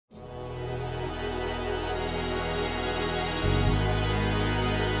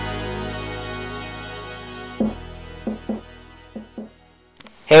Hey,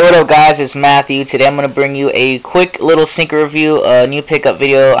 what up guys, it's Matthew. Today I'm going to bring you a quick little sneaker review, a new pickup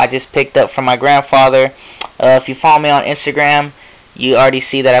video I just picked up from my grandfather. If you follow me on Instagram, you already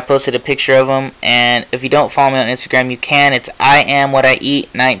see that I posted a picture of him, and if you don't follow me on Instagram, you can. It's I Am What I Eat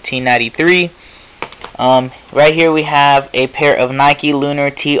 1993. Right here we have a pair of Nike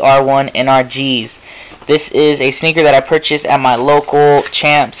Lunar TR1 NRGs. This is a sneaker that I purchased at my local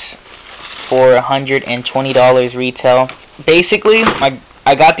Champs for $120 retail. Basically,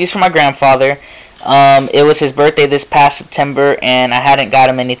 I got these from my grandfather. It was his birthday this past September, and I hadn't got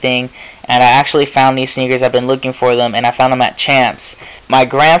him anything. And I actually found these sneakers. I've been looking for them, and I found them at Champs. My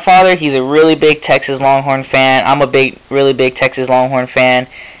grandfather, he's a really big Texas Longhorn fan. I'm a really big Texas Longhorn fan.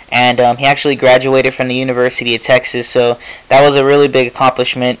 And he actually graduated from the University of Texas, so that was a really big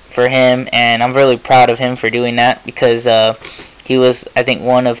accomplishment for him. And I'm really proud of him for doing that, because he was, I think,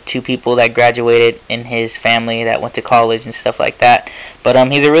 one of 2 people that graduated in his family that went to college and stuff like that. But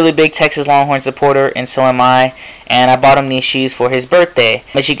he's a really big Texas Longhorn supporter, and so am I. And I bought him these shoes for his birthday.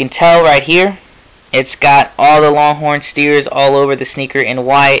 As you can tell right here, it's got all the Longhorn steers all over the sneaker in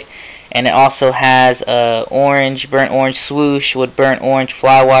white. And it also has a burnt orange swoosh with burnt orange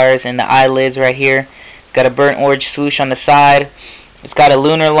fly wires in the eyelids right here. It's got a burnt orange swoosh on the side. It's got a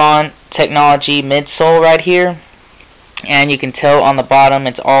Lunar technology midsole right here. And you can tell on the bottom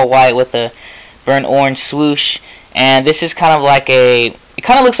it's all white with a burnt orange swoosh. And this is kind of like it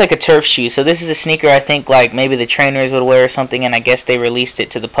kind of looks like a turf shoe. So this is a sneaker I think like maybe the trainers would wear or something, and I guess they released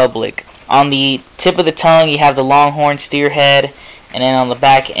it to the public. On the tip of the tongue you have the Longhorn steer head, and then on the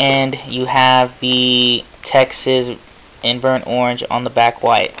back end you have the Texas in burnt orange on the back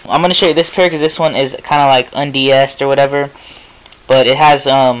white. I'm going to show you this pair because this one is kind of like undes'd or whatever, but it has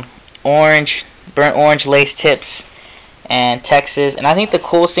burnt orange lace tips and Texas. And I think the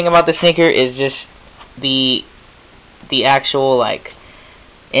coolest thing about the sneaker is just the actual like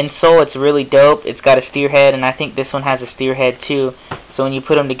insole. It's really dope. It's got a steer head, and I think this one has a steer head too, so when you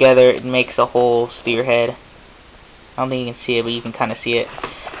put them together it makes a whole steer head. I don't think you can see it, but you can kind of see it.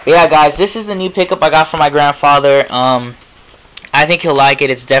 But yeah guys, this is the new pickup I got from my grandfather. I think he'll like it.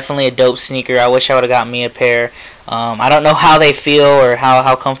 It's definitely a dope sneaker. I wish I would have got me a pair. I don't know how they feel or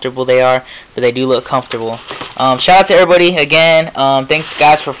how comfortable they are, but they do look comfortable. Shout out to everybody again. Thanks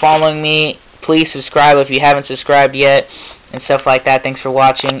guys for following me. Please subscribe if you haven't subscribed yet and stuff like that. Thanks for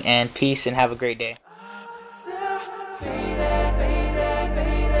watching, and peace, and have a great day.